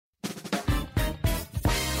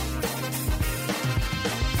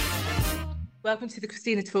Welcome to the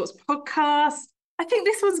Christina Talks podcast. I think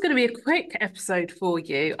this one's going to be a quick episode for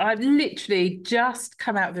you. I've literally just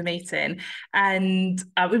come out of a meeting and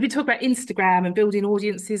we've been talking about Instagram and building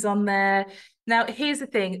audiences on there. Now, here's the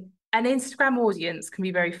thing, an Instagram audience can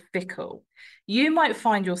be very fickle. You might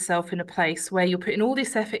find yourself in a place where you're putting all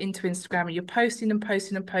this effort into Instagram and you're posting and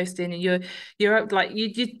posting and posting, and you're like you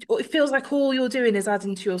it feels like all you're doing is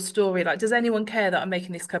adding to your story. Like, does anyone care that I'm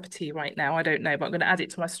making this cup of tea right now? I don't know, but I'm going to add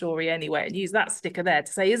it to my story anyway and use that sticker there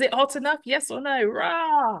to say, is it hot enough? Yes or no?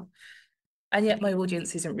 Rah! And yet my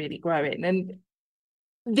audience isn't really growing. And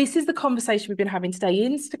this is the conversation we've been having today.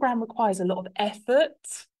 Instagram requires a lot of effort.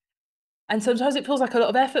 And sometimes it feels like a lot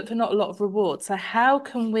of effort for not a lot of reward. So how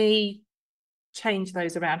can we change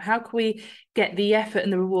those around? How can we get the effort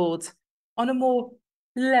and the rewards on a more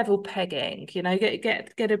level pegging?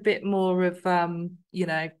 Get a bit more of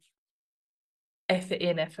effort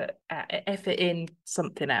in,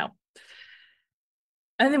 something out.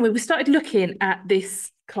 And then we started looking at this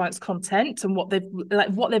client's content and what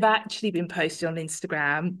they've actually been posting on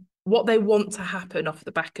Instagram, what they want to happen off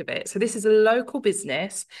the back of it. So this is a local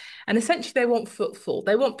business, and essentially they want footfall.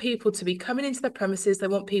 They want people to be coming into their premises. They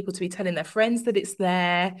want people to be telling their friends that it's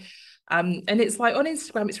there. And it's like on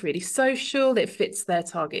Instagram, it's really social. It fits their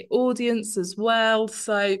target audience as well.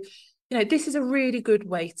 So, this is a really good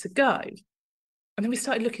way to go. And then we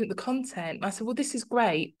started looking at the content. I said, well, this is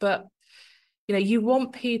great, but you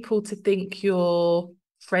want people to think you're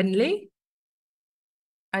friendly,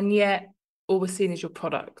 and yet all we're seeing is your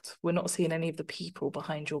product. We're not seeing any of the people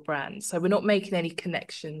behind your brand. So we're not making any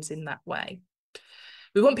connections in that way.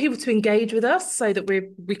 We want people to engage with us so that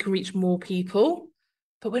we can reach more people,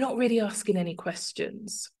 but we're not really asking any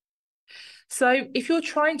questions. So if you're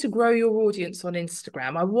trying to grow your audience on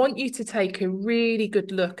Instagram, I want you to take a really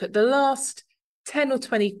good look at the last 10 or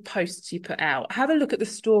 20 posts you put out. Have a look at the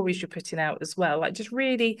stories you're putting out as well. Like, just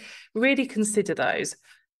really, really consider those.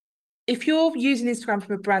 If you're using Instagram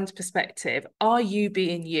from a brand perspective, are you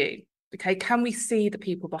being you? Okay, can we see the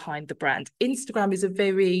people behind the brand?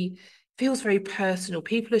 Instagram feels very personal.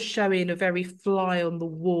 People are showing a very fly on the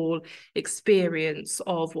wall experience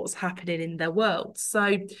of what's happening in their world.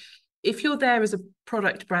 So if you're there as a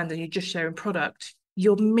product brand and you're just sharing product,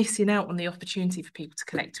 you're missing out on the opportunity for people to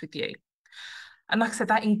connect with you. And like I said,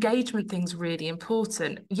 that engagement thing's really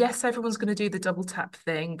important. Yes, everyone's going to do the double tap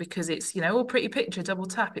thing because it's, all pretty picture, double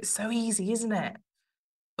tap. It's so easy, isn't it?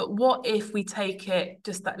 But what if we take it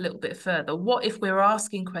just that little bit further? What if we're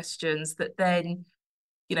asking questions that then,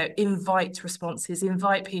 invite responses,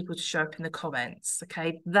 invite people to show up in the comments?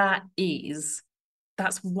 Okay,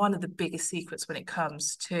 that's one of the biggest secrets when it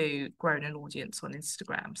comes to growing an audience on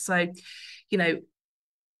Instagram. So,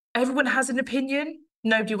 everyone has an opinion.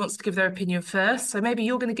 Nobody wants to give their opinion first. So maybe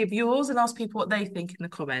you're going to give yours and ask people what they think in the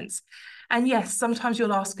comments. And yes, sometimes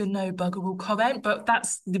you'll ask a no bugger will comment, but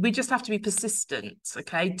we just have to be persistent.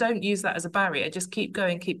 Okay. Don't use that as a barrier. Just keep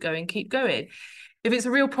going, keep going, keep going. If it's a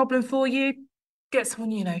real problem for you, get someone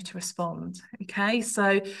to respond. Okay.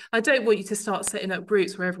 So I don't want you to start setting up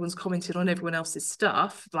groups where everyone's commenting on everyone else's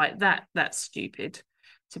stuff like that. That's stupid.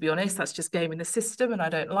 To be honest, that's just gaming the system, and I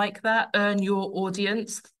don't like that. Earn your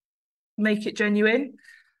audience, make it genuine.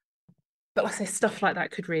 But like I say, stuff like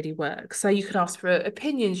that could really work. So you can ask for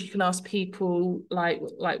opinions. You can ask people like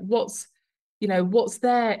what's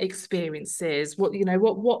their experiences, what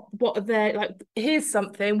are their, like, here's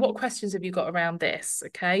something, what questions have you got around this?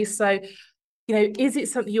 Okay, so is it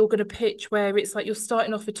something you're going to pitch where it's like you're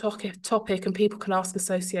starting off a topic and people can ask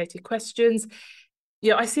associated questions?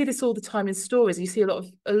 I see this all the time in stories. You see a lot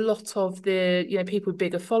of the, people with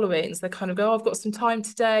bigger followings. They kind of go, oh, I've got some time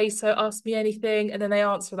today, so ask me anything. And then they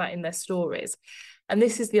answer that in their stories. And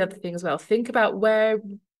this is the other thing as well. Think about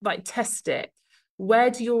test it. Where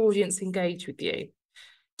do your audience engage with you?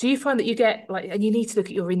 Do you find that you get and you need to look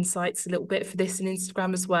at your insights a little bit for this in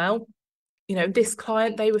Instagram as well. This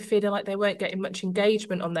client, they were feeling like they weren't getting much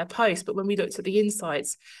engagement on their post. But when we looked at the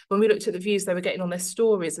insights, when we looked at the views they were getting on their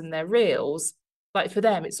stories and their reels, for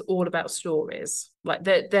them, it's all about stories.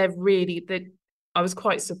 I was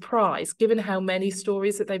quite surprised, given how many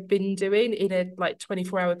stories that they've been doing in a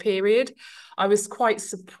 24-hour period. I was quite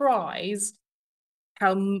surprised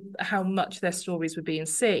how much their stories were being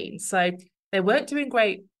seen. So they weren't doing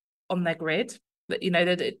great on their grid. But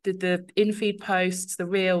the in-feed posts, the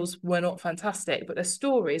reels were not fantastic, but their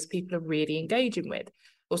stories people are really engaging with.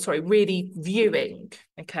 Really viewing.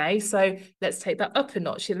 Okay, so let's take that up a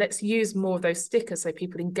notch. Let's use more of those stickers so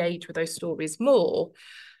people engage with those stories more.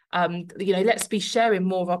 Let's be sharing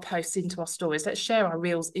more of our posts into our stories. Let's share our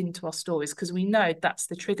reels into our stories, because we know that's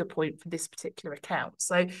the trigger point for this particular account.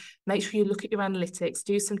 So make sure you look at your analytics,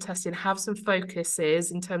 do some testing, have some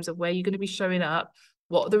focuses in terms of where you're going to be showing up,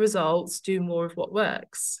 what are the results, do more of what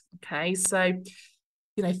works. Okay, so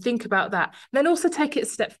think about that. And then also take it a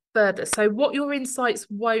step further. So what your insights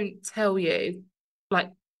won't tell you,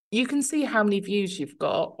 like, you can see how many views you've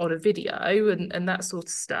got on a video and that sort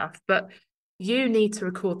of stuff, but you need to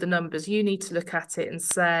record the numbers. You need to look at it and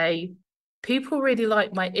say, people really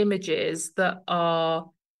like my images that are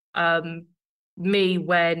me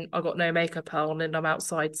when I got no makeup on and I'm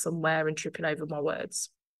outside somewhere and tripping over my words.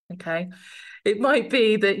 Okay. It might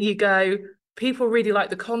be that you go, people really like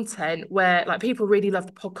the content where, like, people really love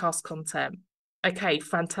the podcast content. Okay,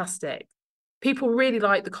 fantastic. People really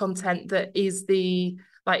like the content that is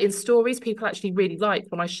like in stories, people actually really like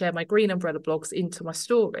when I share my Green Umbrella blogs into my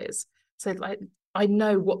stories. So like, I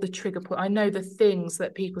know what the trigger point, I know the things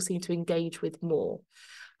that people seem to engage with more.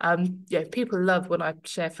 People love when I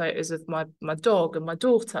share photos of my dog and my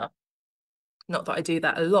daughter. Not that I do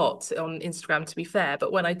that a lot on Instagram, to be fair,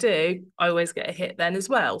 but when I do, I always get a hit then as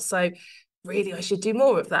well. So really, I should do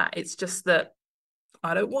more of that. It's just that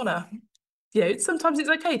I don't want to. Sometimes it's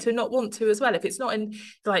okay to not want to as well. If it's not in,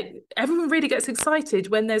 like, everyone really gets excited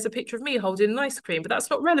when there's a picture of me holding an ice cream, but that's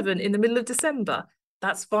not relevant in the middle of December.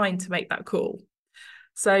 That's fine to make that call.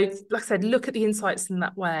 So, like I said, look at the insights in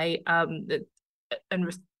that way, and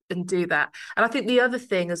do that. And I think the other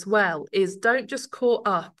thing as well is, don't just caught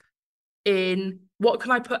up in what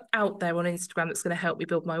can I put out there on Instagram that's going to help me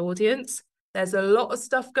build my audience. There's a lot of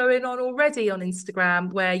stuff going on already on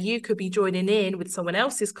Instagram where you could be joining in with someone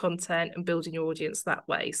else's content and building your audience that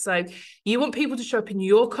way. So you want people to show up in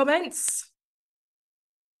your comments.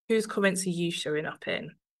 Whose comments are you showing up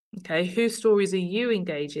in? Okay, whose stories are you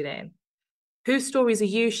engaging in? Whose stories are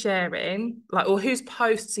you sharing? Or whose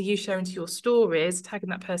posts are you sharing to your stories, tagging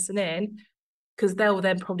that person in? Because they'll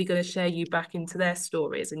then probably going to share you back into their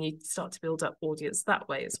stories, and you start to build up audience that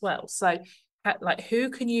way as well. So like,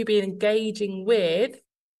 who can you be engaging with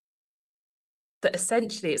that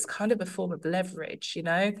essentially it's kind of a form of leverage?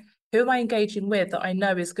 Who am I engaging with that I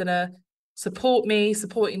know is going to support me,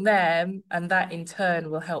 supporting them, and that in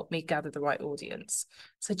turn will help me gather the right audience.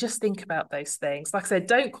 So just think about those things. Like I said,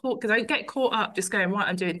 don't get caught up just going, right,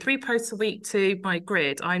 I'm doing 3 posts a week to my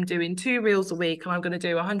grid, I'm doing 2 reels a week, and I'm going to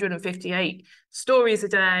do 158 stories a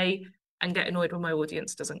day, and get annoyed when my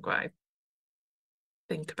audience doesn't grow.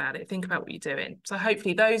 Think about it. Think about what you're doing. So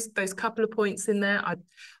hopefully those couple of points in there,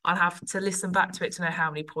 I'll have to listen back to it to know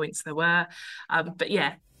how many points there were. But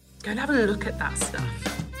yeah, go and have a look at that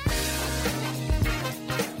stuff.